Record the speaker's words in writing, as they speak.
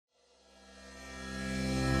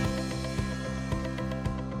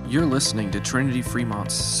You're listening to Trinity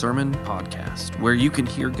Fremont's Sermon Podcast, where you can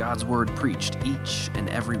hear God's Word preached each and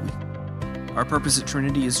every week. Our purpose at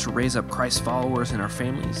Trinity is to raise up Christ followers in our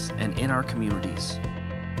families and in our communities.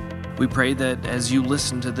 We pray that as you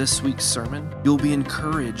listen to this week's sermon, you'll be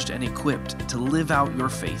encouraged and equipped to live out your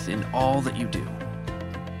faith in all that you do.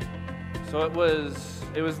 So it was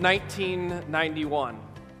 1991.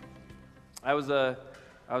 I was a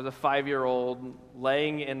 5-year-old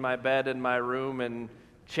laying in my bed in my room in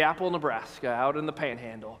Chapel, Nebraska, out in the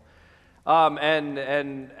Panhandle.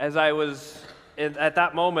 And as I was at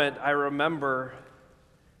that moment, I remember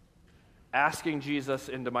asking Jesus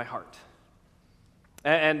into my heart.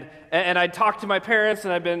 And I talked to my parents,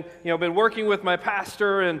 and I've been working with my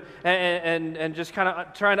pastor and just kind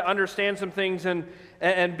of trying to understand some things.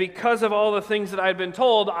 And because of all the things that I'd been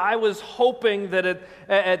told, I was hoping that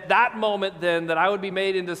at that moment then that I would be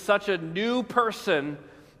made into such a new person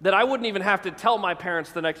that I wouldn't even have to tell my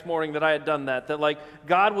parents the next morning that I had done that like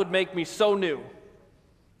God would make me so new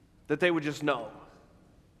that they would just know.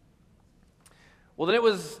 Well, then it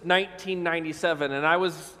was 1997, and I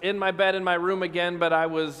was in my bed in my room again, but I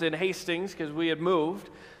was in Hastings because we had moved.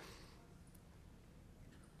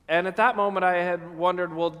 And at that moment, I had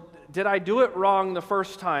wondered, well, did I do it wrong the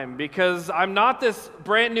first time? Because I'm not this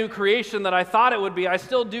brand new creation that I thought it would be. I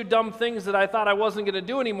still do dumb things that I thought I wasn't going to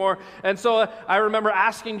do anymore. And so I remember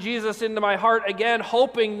asking Jesus into my heart again,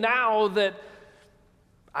 hoping now that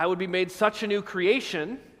I would be made such a new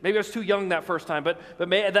creation. Maybe I was too young that first time, but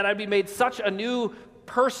that I'd be made such a new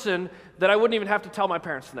person that I wouldn't even have to tell my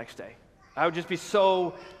parents the next day. I would just be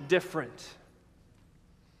so different.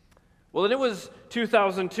 Well, then it was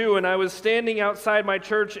 2002, and I was standing outside my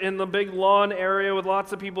church in the big lawn area with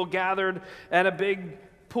lots of people gathered and a big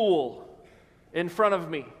pool in front of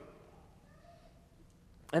me.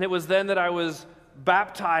 And it was then that I was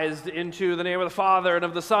baptized into the name of the Father and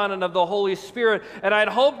of the Son and of the Holy Spirit. And I'd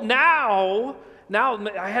hoped now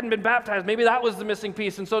I hadn't been baptized. Maybe that was the missing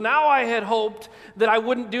piece. And so now I had hoped that I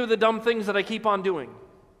wouldn't do the dumb things that I keep on doing.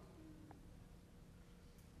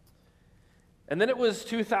 And then it was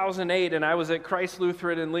 2008, and I was at Christ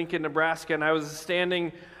Lutheran in Lincoln, Nebraska, and I was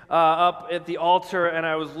standing up at the altar, and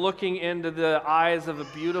I was looking into the eyes of a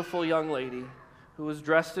beautiful young lady who was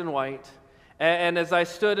dressed in white. And as I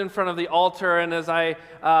stood in front of the altar, and as I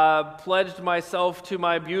pledged myself to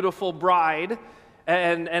my beautiful bride,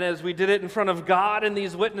 and as we did it in front of God and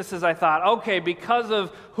these witnesses, I thought, okay, because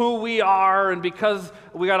of who we are and because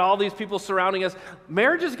we got all these people surrounding us,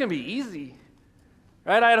 marriage is going to be easy.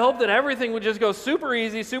 Right? I had hoped that everything would just go super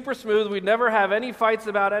easy, super smooth. We'd never have any fights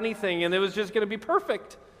about anything, and it was just going to be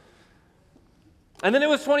perfect. And then it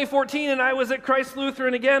was 2014, and I was at Christ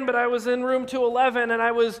Lutheran again, but I was in room 211, and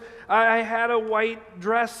I had a white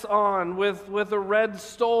dress on with a red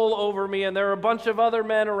stole over me, and there were a bunch of other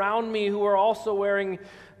men around me who were also wearing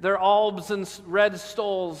their albs and red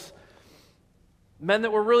stoles. Men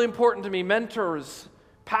that were really important to me, mentors,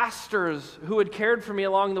 pastors who had cared for me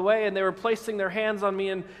along the way, and they were placing their hands on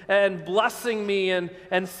me and blessing me and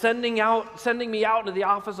sending me out into the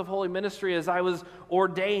office of holy ministry as I was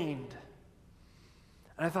ordained.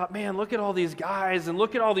 And I thought, man, look at all these guys and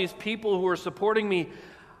look at all these people who are supporting me.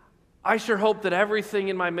 I sure hope that everything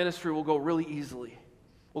in my ministry will go really easily,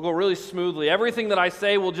 will go really smoothly. Everything that I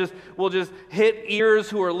say will just hit ears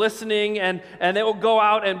who are listening, and they will go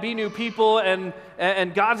out and be new people, and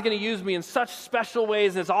God's going to use me in such special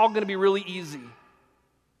ways, and it's all going to be really easy.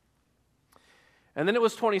 And then it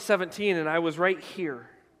was 2017, and I was right here,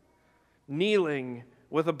 kneeling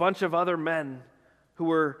with a bunch of other men who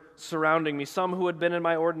were surrounding me, some who had been in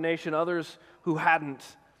my ordination, others who hadn't.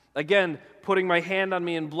 Again, putting my hand on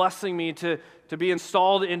me and blessing me to be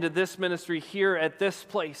installed into this ministry here at this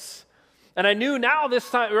place. And I knew now this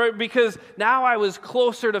time, right, because now I was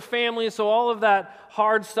closer to family, so all of that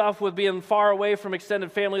hard stuff with being far away from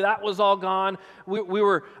extended family, that was all gone.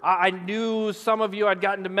 I knew some of you, I'd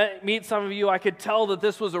gotten to meet some of you. I could tell that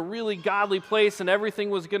this was a really godly place and everything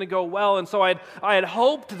was going to go well. And so I had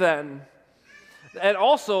hoped then. And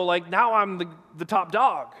also, like, now I'm the top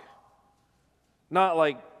dog. Not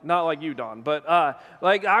like you, Don, but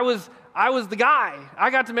like I was the guy. I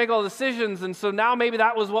got to make all the decisions, and so now maybe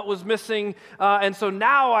that was what was missing. And so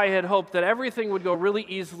now I had hoped that everything would go really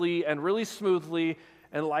easily and really smoothly,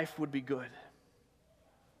 and life would be good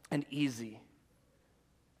and easy.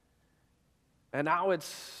 And now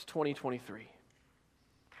it's 2023.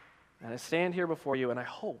 And I stand here before you, and I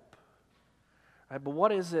hope. Right, but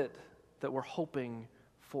what is it that we're hoping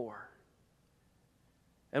for?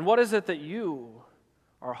 And what is it that you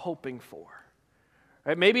are hoping for?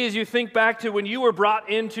 Right? Maybe as you think back to when you were brought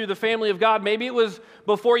into the family of God, maybe it was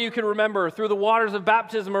before you can remember through the waters of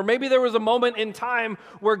baptism, or maybe there was a moment in time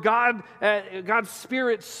where God's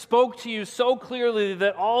Spirit spoke to you so clearly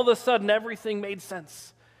that all of a sudden everything made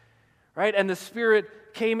sense. Right? And the Spirit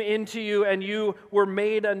came into you and you were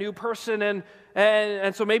made a new person.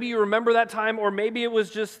 And so maybe you remember that time, or maybe it was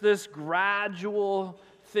just this gradual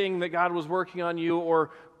thing that God was working on you, or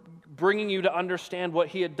bringing you to understand what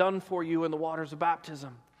He had done for you in the waters of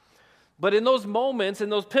baptism. But in those moments, in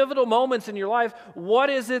those pivotal moments in your life, what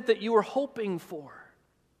is it that you were hoping for?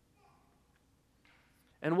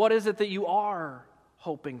 And what is it that you are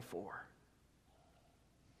hoping for?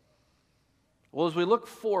 Well, as we look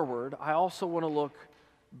forward, I also want to look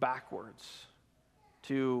backwards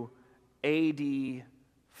to AD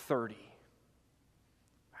 30.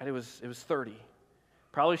 Right? It was 30.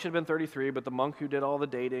 Probably should have been 33, but the monk who did all the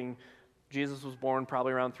dating, Jesus was born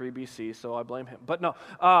probably around 3 BC, so I blame him. But no,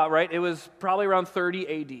 right, it was probably around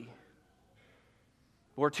 30 AD,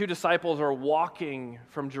 where two disciples are walking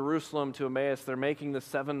from Jerusalem to Emmaus. They're making the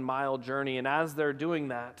 7-mile journey, and as they're doing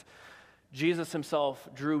that, Jesus himself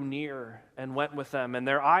drew near and went with them, and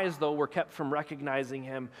their eyes, though, were kept from recognizing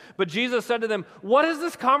him. But Jesus said to them, "What is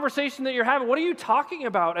this conversation that you're having? What are you talking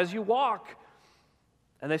about as you walk?"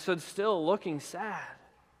 And they stood still, looking sad.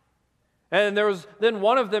 And there was then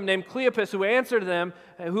one of them named Cleopas who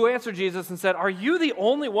answered Jesus and said, "Are you the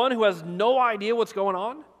only one who has no idea what's going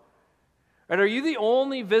on? And are you the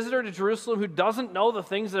only visitor to Jerusalem who doesn't know the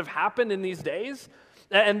things that have happened in these days?"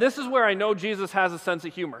 And this is where I know Jesus has a sense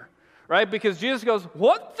of humor, right? Because Jesus goes,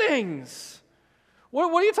 "What things?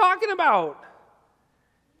 What are you talking about?"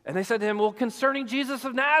 And they said to him, "Well, concerning Jesus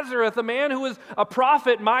of Nazareth, a man who was a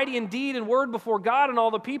prophet, mighty in deed and word before God and all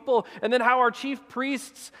the people, and then how our chief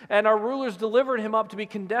priests and our rulers delivered him up to be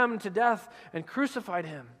condemned to death and crucified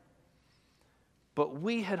him. But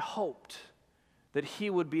we had hoped that he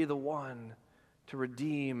would be the one to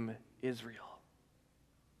redeem Israel."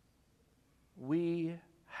 We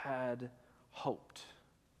had hoped.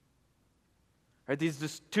 Right,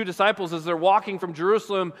 these two disciples, as they're walking from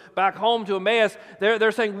Jerusalem back home to Emmaus,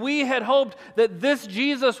 they're saying, "We had hoped that this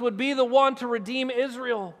Jesus would be the one to redeem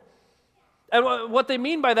Israel." And what they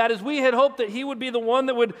mean by that is we had hoped that he would be the one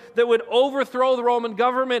that would overthrow the Roman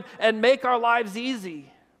government and make our lives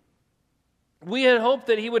easy. We had hoped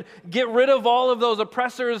that he would get rid of all of those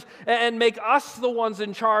oppressors and make us the ones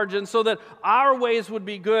in charge, and so that our ways would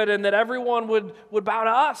be good and that everyone would bow to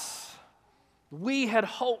us. We had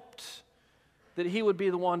hoped that he would be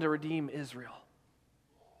the one to redeem Israel.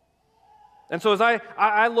 And so as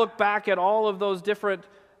I look back at all of those different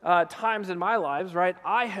times in my lives, right,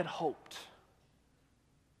 I had hoped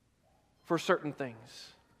for certain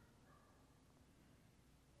things.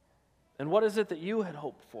 And what is it that you had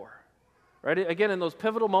hoped for? Right? Again, in those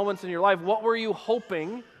pivotal moments in your life, what were you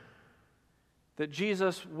hoping that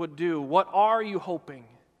Jesus would do? What are you hoping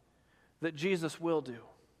that Jesus will do?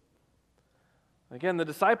 Again, the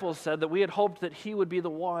disciples said that we had hoped that he would be the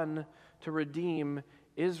one to redeem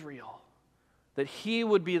Israel. That he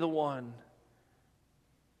would be the one,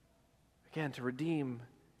 again, to redeem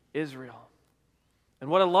Israel. And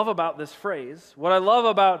what I love about this phrase, what I love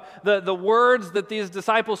about the words that these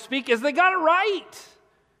disciples speak is they got it right.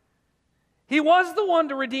 He was the one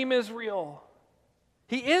to redeem Israel.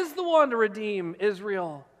 He is the one to redeem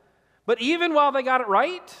Israel. But even while they got it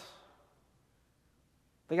right,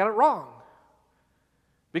 they got it wrong.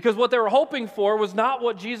 Because what they were hoping for was not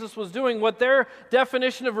what Jesus was doing. What their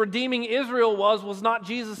definition of redeeming Israel was not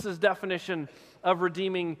Jesus' definition of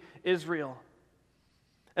redeeming Israel.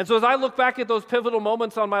 And so as I look back at those pivotal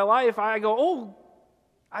moments on my life, I go, "Oh,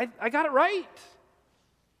 I got it right.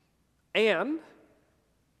 And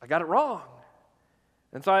I got it wrong."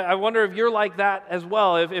 And so I wonder if you're like that as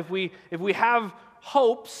well. If we have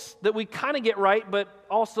hopes that we kind of get right, but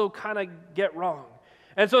also kind of get wrong.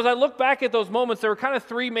 And so as I look back at those moments, there were kind of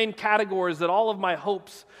three main categories that all of my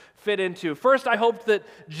hopes fit into. First, I hoped that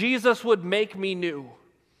Jesus would make me new.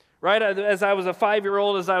 Right? As I was a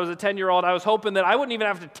 5-year-old, as I was a 10-year-old, I was hoping that I wouldn't even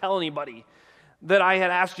have to tell anybody that I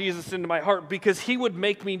had asked Jesus into my heart, because he would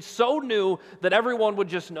make me so new that everyone would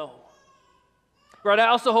just know. Right? I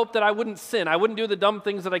also hoped that I wouldn't sin. I wouldn't do the dumb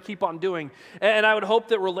things that I keep on doing. And I would hope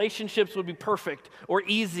that relationships would be perfect or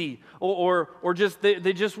easy or just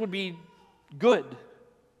they just would be good.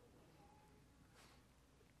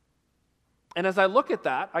 And as I look at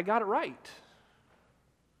that, I got it right.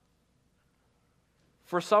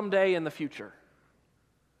 For someday in the future.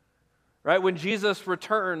 Right? When Jesus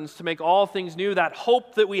returns to make all things new, that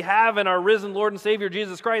hope that we have in our risen Lord and Savior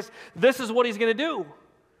Jesus Christ, this is what he's going to do.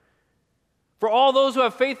 For all those who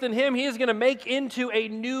have faith in him, he is going to make into a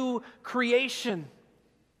new creation.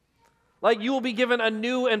 Like you will be given a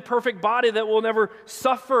new and perfect body that will never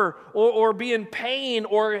suffer or be in pain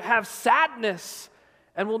or have sadness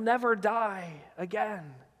and will never die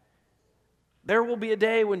again. There will be a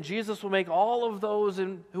day when Jesus will make all of those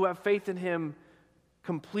who have faith in him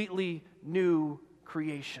completely new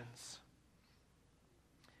creations.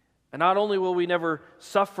 And not only will we never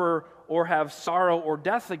suffer or have sorrow or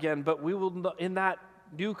death again, but we will, in that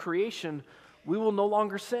new creation, we will no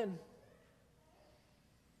longer sin.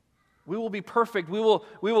 We will be perfect. We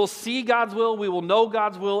will see God's will, we will know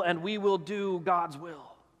God's will, and we will do God's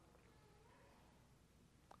will.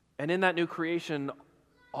 And in that new creation,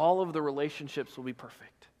 all of the relationships will be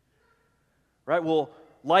perfect. Right? We'll,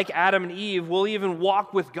 like Adam and Eve, we'll even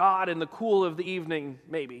walk with God in the cool of the evening,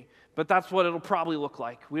 maybe. But that's what it'll probably look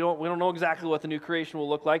like. We don't know exactly what the new creation will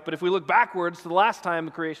look like, but if we look backwards to the last time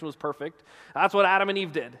the creation was perfect, that's what Adam and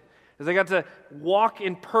Eve did. Is they got to walk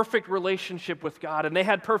in perfect relationship with God, and they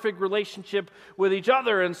had perfect relationship with each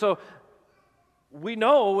other. And so we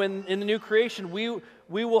know in the new creation, we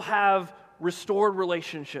will have restored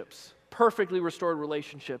relationships, perfectly restored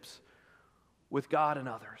relationships with God and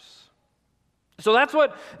others. So that's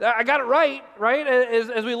what, I got it right,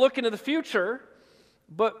 as we look into the future.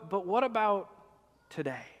 But what about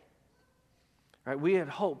today? Right, we had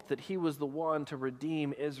hoped that he was the one to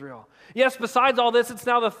redeem Israel. Yes, besides all this, it's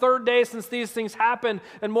now the third day since these things happened.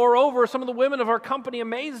 And moreover, some of the women of our company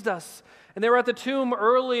amazed us. And they were at the tomb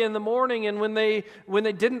early in the morning, and when they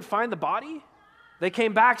didn't find the body, they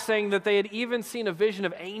came back saying that they had even seen a vision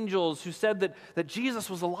of angels who said that Jesus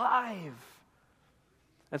was alive.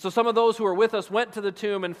 And so some of those who were with us went to the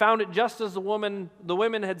tomb and found it just as the women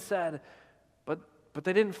had said, but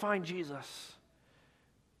they didn't find Jesus.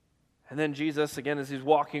 And then Jesus, again, as he's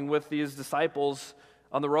walking with these disciples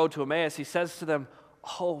on the road to Emmaus, he says to them,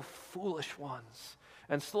 "Oh, foolish ones,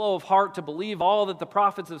 and slow of heart to believe all that the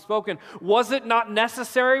prophets have spoken. Was it not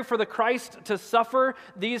necessary for the Christ to suffer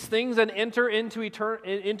these things and enter into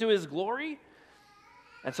his glory?"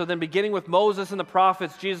 And so then, beginning with Moses and the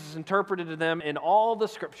prophets, Jesus interpreted to them in all the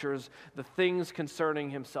scriptures the things concerning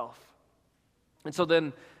himself. And so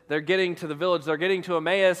then they're getting to the village, they're getting to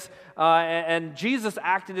Emmaus, and Jesus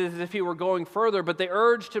acted as if he were going further, but they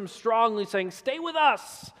urged him strongly, saying, "Stay with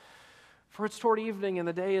us, for it's toward evening and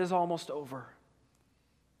the day is almost over."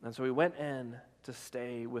 And so he went in to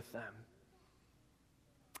stay with them.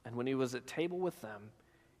 And when he was at table with them,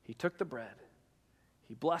 he took the bread,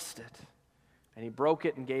 he blessed it, and he broke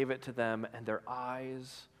it and gave it to them, and their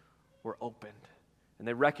eyes were opened. And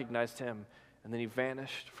they recognized him, and then he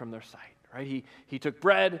vanished from their sight. Right? He took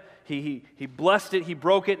bread, he blessed it, he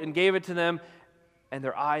broke it and gave it to them, and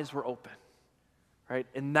their eyes were open. Right?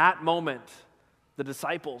 In that moment, the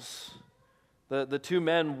disciples, the two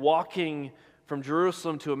men walking from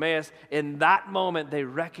Jerusalem to Emmaus, in that moment they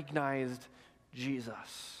recognized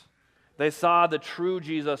Jesus. They saw the true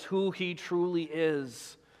Jesus, who he truly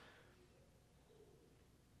is.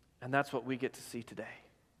 And that's what we get to see today.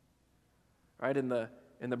 Right? In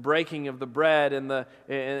the breaking of the bread, in the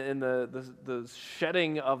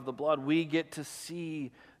shedding of the blood, we get to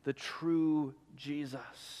see the true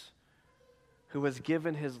Jesus who has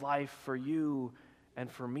given his life for you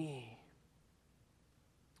and for me.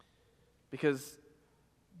 Because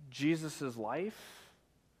Jesus' life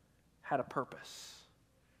had a purpose.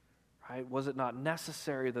 Right? Was it not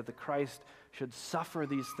necessary that the Christ should suffer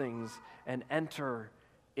these things and enter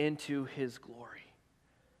into his glory?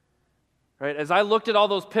 Right? As I looked at all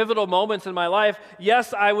those pivotal moments in my life,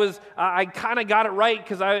 yes, I kind of got it right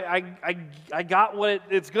because I got what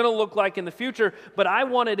it's going to look like in the future, but I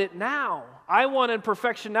wanted it now. I wanted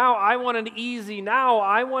perfection now. I wanted easy now.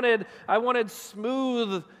 I wanted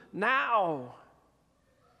smooth now.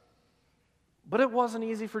 But it wasn't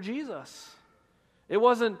easy for Jesus. It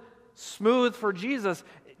wasn't smooth for Jesus.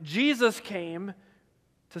 Jesus came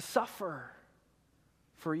to suffer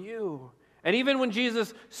for you. And even when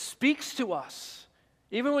Jesus speaks to us,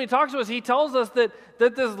 even when he talks to us, he tells us that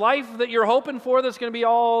this life that you're hoping for that's going to be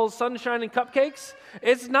all sunshine and cupcakes,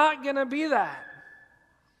 it's not going to be that.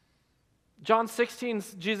 John 16,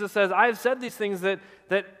 Jesus says, "I have said these things that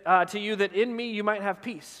to you that in me you might have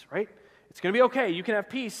peace," right? It's going to be okay. You can have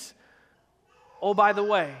peace. Oh, by the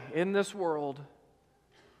way, in this world,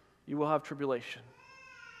 you will have tribulation.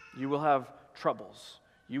 You will have troubles.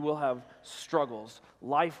 You will have struggles.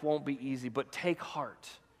 Life won't be easy, but take heart.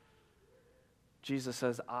 Jesus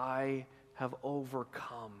says, "I have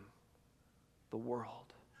overcome the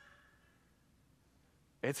world."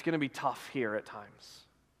 It's going to be tough here at times.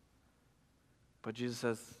 But Jesus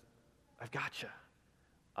says, "I've got you.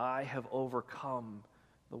 I have overcome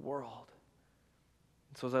the world.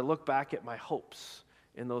 And so as I look back at my hopes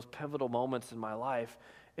in those pivotal moments in my life,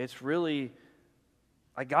 it's really,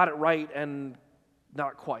 I got it right and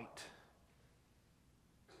not quite.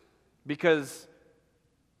 Because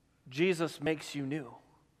Jesus makes you new.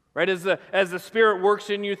 Right? As the Spirit works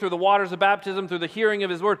in you through the waters of baptism, through the hearing of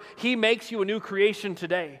His Word, He makes you a new creation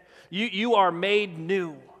today. You are made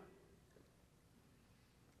new.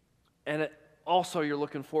 And also you're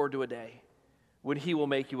looking forward to a day when He will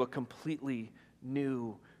make you a completely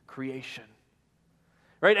new creation.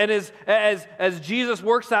 Right? And as Jesus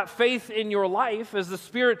works that faith in your life, as the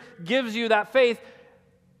Spirit gives you that faith,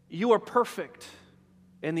 you are perfect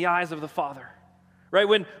in the eyes of the Father. Right?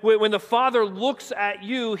 When the Father looks at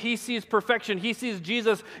you, He sees perfection. He sees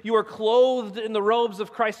Jesus. You are clothed in the robes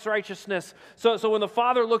of Christ's righteousness. So when the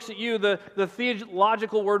Father looks at you, the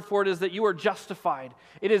theological word for it is that you are justified.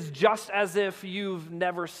 It is just as if you've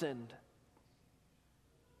never sinned.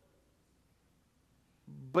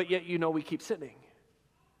 But yet you know we keep sinning.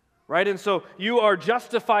 Right? And so you are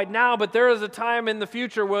justified now, but there is a time in the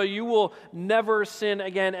future where you will never sin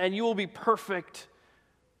again, and you will be perfect.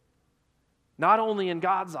 Not only in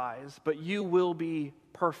God's eyes, but you will be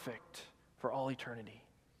perfect for all eternity.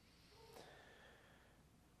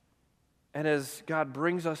 And as God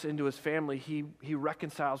brings us into His family, He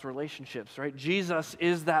reconciles relationships, right? Jesus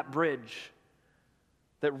is that bridge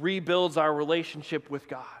that rebuilds our relationship with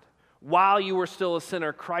God. While you were still a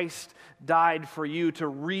sinner, Christ died for you to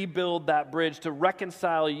rebuild that bridge, to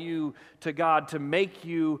reconcile you to God, to make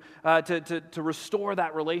you, to restore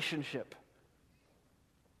that relationship.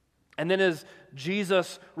 And then as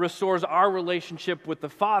Jesus restores our relationship with the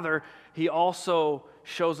Father, He also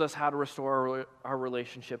shows us how to restore our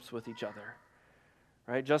relationships with each other.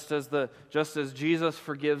 Right? Just as Jesus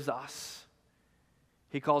forgives us,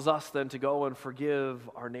 He calls us then to go and forgive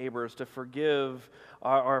our neighbors, to forgive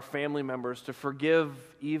our family members, to forgive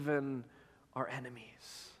even our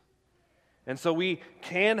enemies. And so we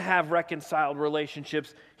can have reconciled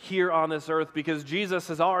relationships here on this earth because Jesus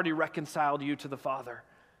has already reconciled you to the Father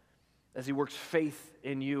as He works faith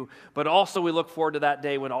in you. But also we look forward to that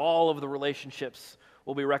day when all of the relationships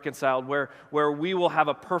will be reconciled, where we will have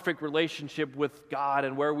a perfect relationship with God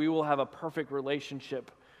and where we will have a perfect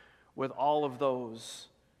relationship with all of those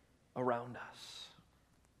around us.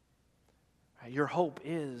 Your hope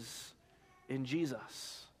is in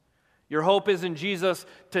Jesus. Your hope is in Jesus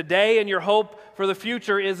today, and your hope for the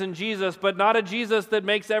future is in Jesus, but not a Jesus that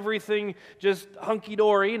makes everything just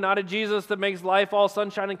hunky-dory, not a Jesus that makes life all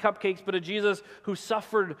sunshine and cupcakes, but a Jesus who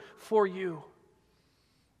suffered for you.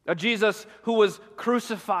 A Jesus who was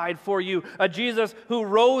crucified for you. A Jesus who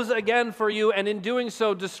rose again for you, and in doing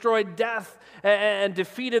so destroyed death and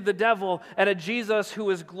defeated the devil. And a Jesus who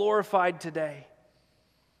is glorified today.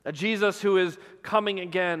 A Jesus who is coming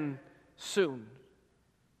again soon.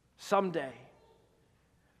 Someday,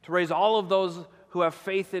 to raise all of those who have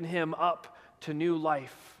faith in Him up to new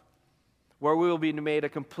life, where we will be made a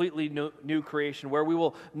completely new creation, where we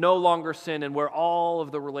will no longer sin, and where all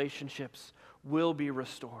of the relationships will be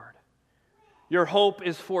restored. Your hope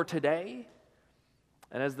is for today,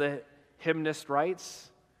 and as the hymnist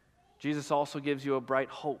writes, Jesus also gives you a bright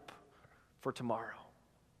hope for tomorrow.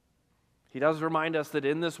 He does remind us that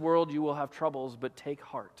in this world you will have troubles, but take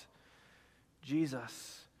heart.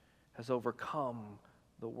 Jesus has overcome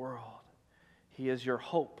the world. He is your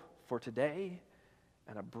hope for today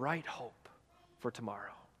and a bright hope for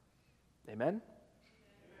tomorrow. Amen?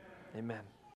 Amen.